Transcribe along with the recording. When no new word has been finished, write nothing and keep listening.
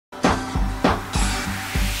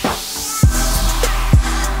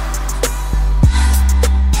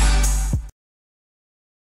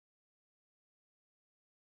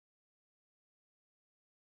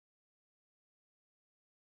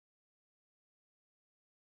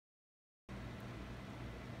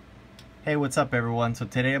Hey, what's up everyone? So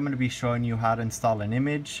today I'm going to be showing you how to install an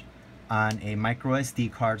image on a micro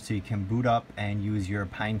SD card so you can boot up and use your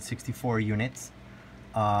Pine64 units.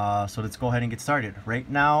 So let's go ahead and get started. Right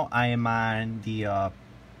now I am on the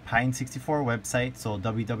Pine64 website, so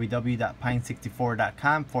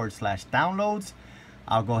www.pine64.com/downloads.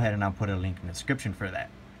 I'll go ahead and I'll put a link in the description for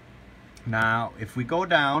that. Now if we go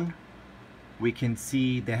down, we can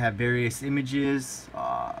see they have various images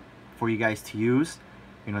for you guys to use.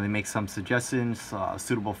 You know, they make some suggestions,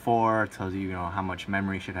 suitable for, tells you, how much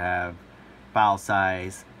memory you should have, file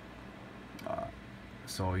size.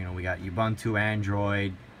 So, we got Ubuntu,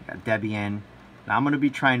 Android, we got Debian. Now I'm going to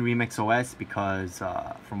be trying RemixOS because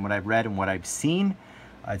from what I've read and what I've seen,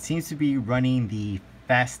 it seems to be running the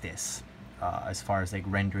fastest as far as like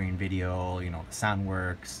rendering video, the sound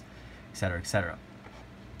works, etc., etc.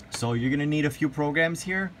 So you're going to need a few programs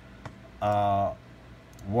here.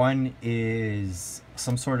 One is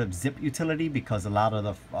some sort of zip utility because a lot of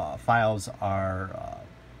the files are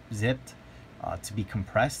zipped to be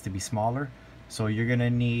compressed, to be smaller. So you're going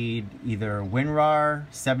to need either winrar,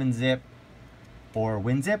 7-zip, or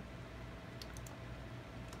winzip.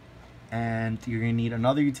 And you're going to need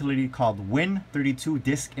another utility called Win32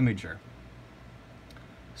 Disk Imager.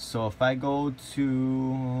 So if I go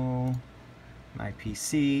to my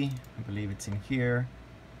PC, I believe it's in here.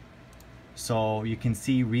 So you can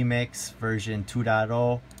see Remix version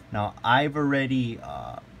 2.0. Now I've already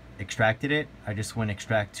extracted it. I just went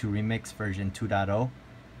extract to Remix version 2.0,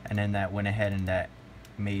 and then that went ahead and that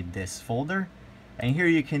made this folder. And here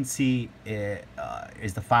you can see it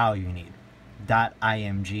is the file you need,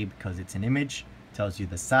 .img, because it's an image, tells you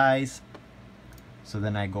the size. So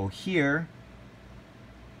then I go here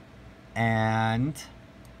and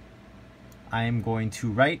I'm going to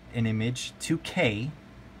write an image to K.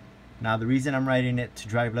 Now the reason I'm writing it to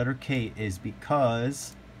drive letter K is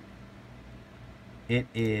because it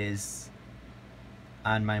is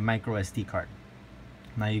on my micro SD card.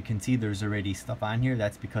 Now you can see there's already stuff on here.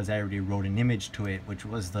 That's because I already wrote an image to it, which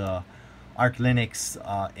was the Arch Linux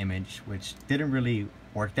image, which didn't really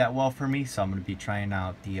work that well for me. So I'm going to be trying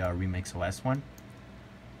out the RemixOS one.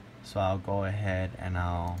 So I'll go ahead and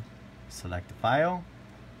I'll select the file.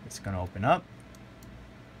 It's going to open up,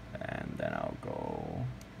 and then I'll go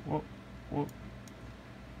whoop, go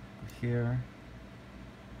here,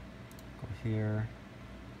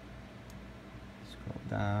 scroll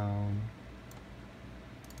down,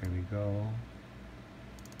 here we go,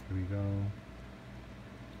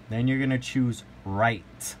 then you're gonna choose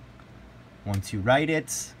write. Once you write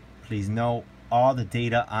it, please note all the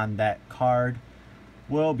data on that card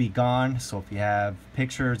will be gone. So if you have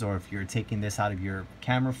pictures or if you're taking this out of your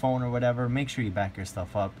camera phone or whatever, make sure you back your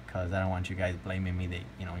stuff up, because I don't want you guys blaming me that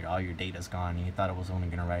all your data's gone and you thought it was only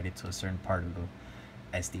going to write it to a certain part of the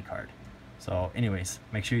SD card. So anyways,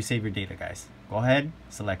 make sure you save your data, guys. Go ahead,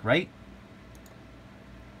 select write.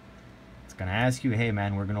 It's going to ask you, hey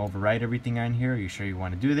man, we're going to overwrite everything on here, are you sure you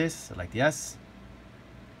want to do this? Select yes.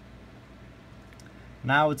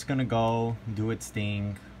 Now it's going to go do its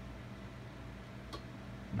thing.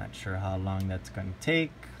 Not sure how long that's going to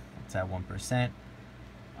take. It's at 1%.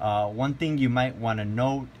 One thing you might want to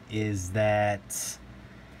note is that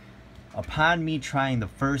upon me trying the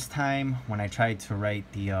first time, when I tried to write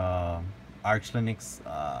the Arch Linux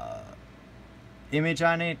image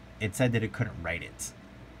on it, it said that it couldn't write it.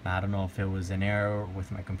 Now, I don't know if it was an error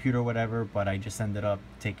with my computer or whatever, but I just ended up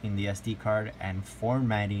taking the SD card and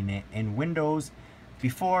formatting it in Windows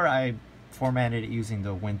before I formatted it using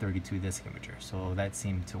the Win32 Disk Imager, so that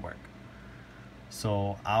seemed to work.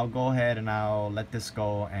 So I'll go ahead and I'll let this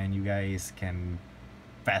go, and you guys can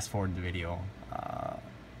fast forward the video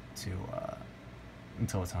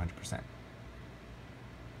until it's 100%.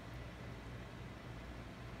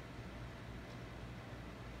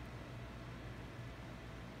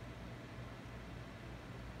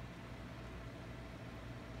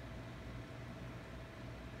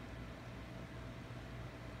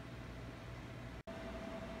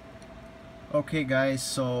 Okay guys,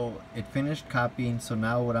 so it finished copying. So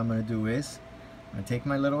now what I'm going to do is I'm going to take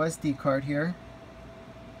my little SD card here.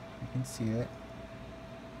 You can see it.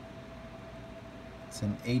 It's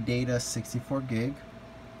an ADATA 64 gig.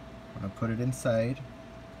 I'm going to put it inside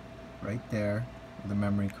right there where the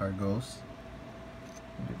memory card goes.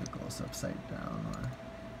 Maybe it goes upside down, or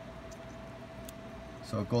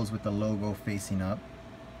so it goes with the logo facing up.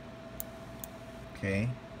 Okay,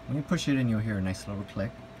 when you push it in, you'll hear a nice little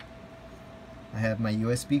click. I have my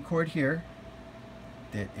USB cord here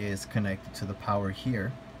that is connected to the power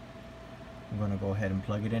here. I'm going to go ahead and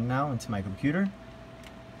plug it in now into my computer.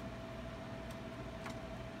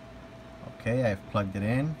 Okay, I've plugged it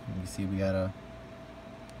in. You see we got a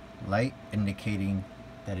light indicating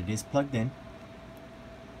that it is plugged in.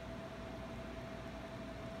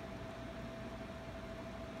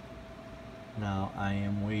 Now I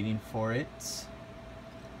am waiting for it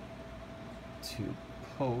to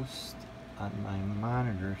post on my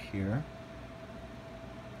monitor here.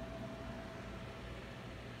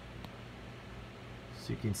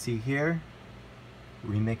 So you can see here,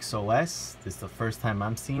 RemixOS. This is the first time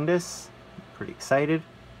I'm seeing this. I'm pretty excited.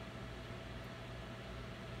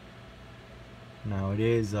 Now it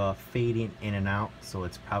is fading in and out, so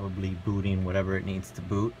it's probably booting whatever it needs to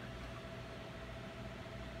boot.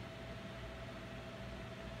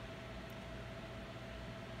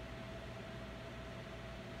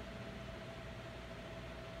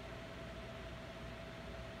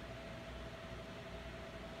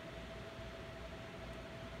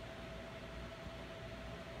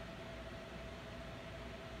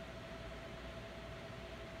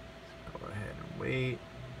 Go ahead and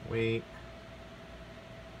wait.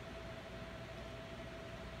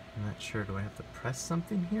 I'm not sure, do I have to press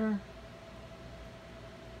something here?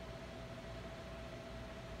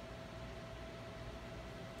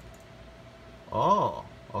 Oh,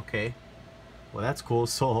 okay. Well, that's cool.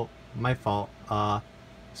 So, my fault.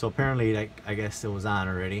 So apparently, like, I guess it was on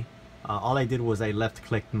already. All I did was I left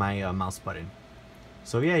clicked my mouse button.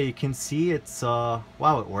 So yeah, you can see it's, wow,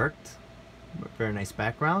 it worked. Very nice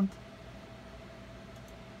background.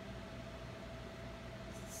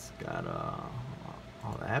 It's got,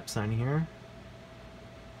 all the apps on here.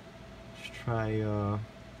 Let's try so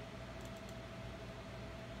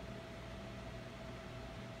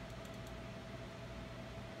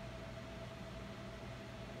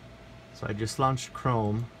I just launched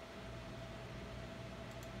Chrome.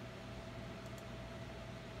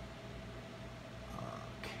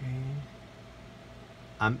 Okay.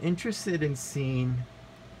 I'm interested in seeing,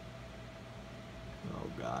 oh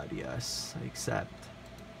God, yes, I accept.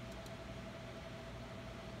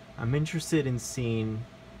 I'm interested in seeing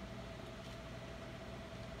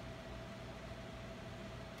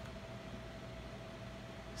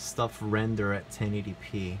stuff render at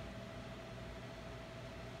 1080p.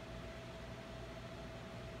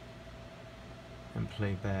 And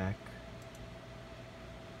play back.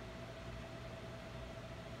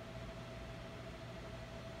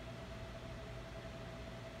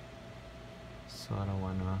 So I don't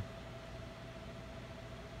wanna.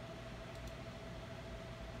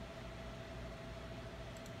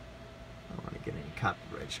 Get any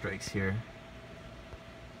copyright strikes here.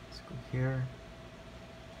 Let's go here.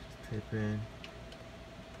 Just type in.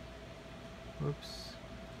 Whoops.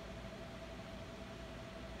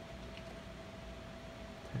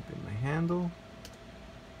 Type in my handle.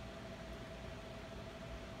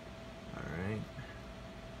 Alright.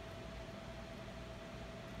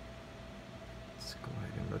 Let's go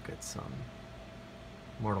ahead and look at some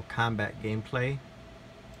Mortal Kombat gameplay.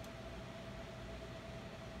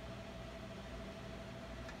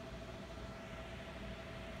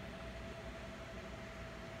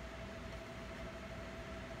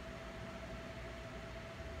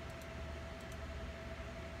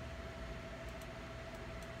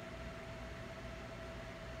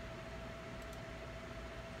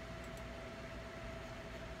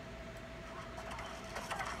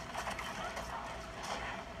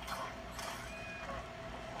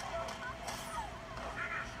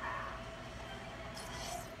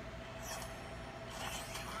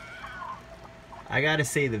 I gotta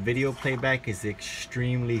say the video playback is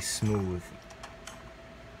extremely smooth.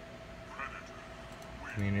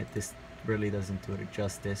 I mean, this really doesn't do it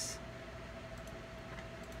justice.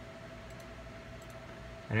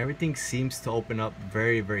 And everything seems to open up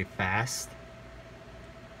very, very fast.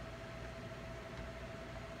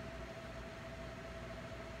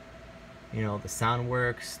 You know, the sound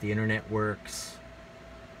works, the internet works.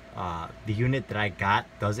 The unit that I got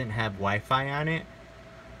doesn't have Wi-Fi on it.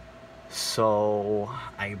 So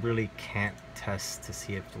I really can't test to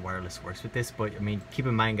see if the wireless works with this, but I mean, keep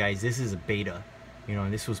in mind guys, this is a beta, you know,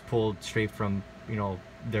 and this was pulled straight from, you know,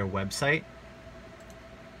 their website.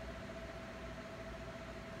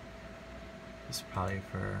 This is probably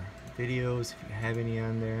for videos, if you have any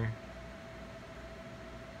on there.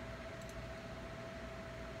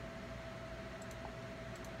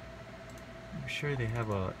 I'm sure they have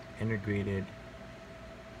a integrated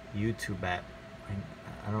YouTube app.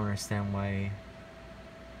 I don't understand why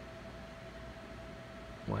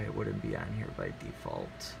it wouldn't be on here by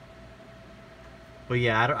default. But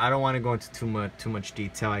yeah, I don't want to go into too much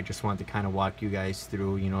detail. I just want to kind of walk you guys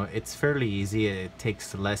through. You know, it's fairly easy. It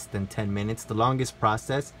takes less than 10 minutes. The longest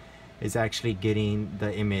process is actually getting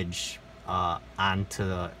the image onto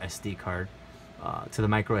the SD card, to the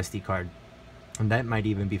micro SD card. And that might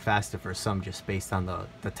even be faster for some, just based on the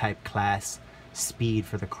type, class, speed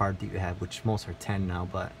for the card that you have, which most are 10 now,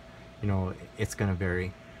 but you know, it's gonna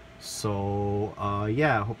vary. So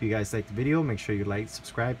yeah, I hope you guys liked the video. Make sure you like,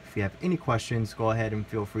 subscribe. If you have any questions, go ahead and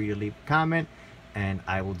feel free to leave a comment, and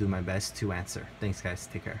I will do my best to answer. Thanks guys,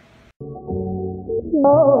 take care.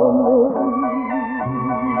 Oh,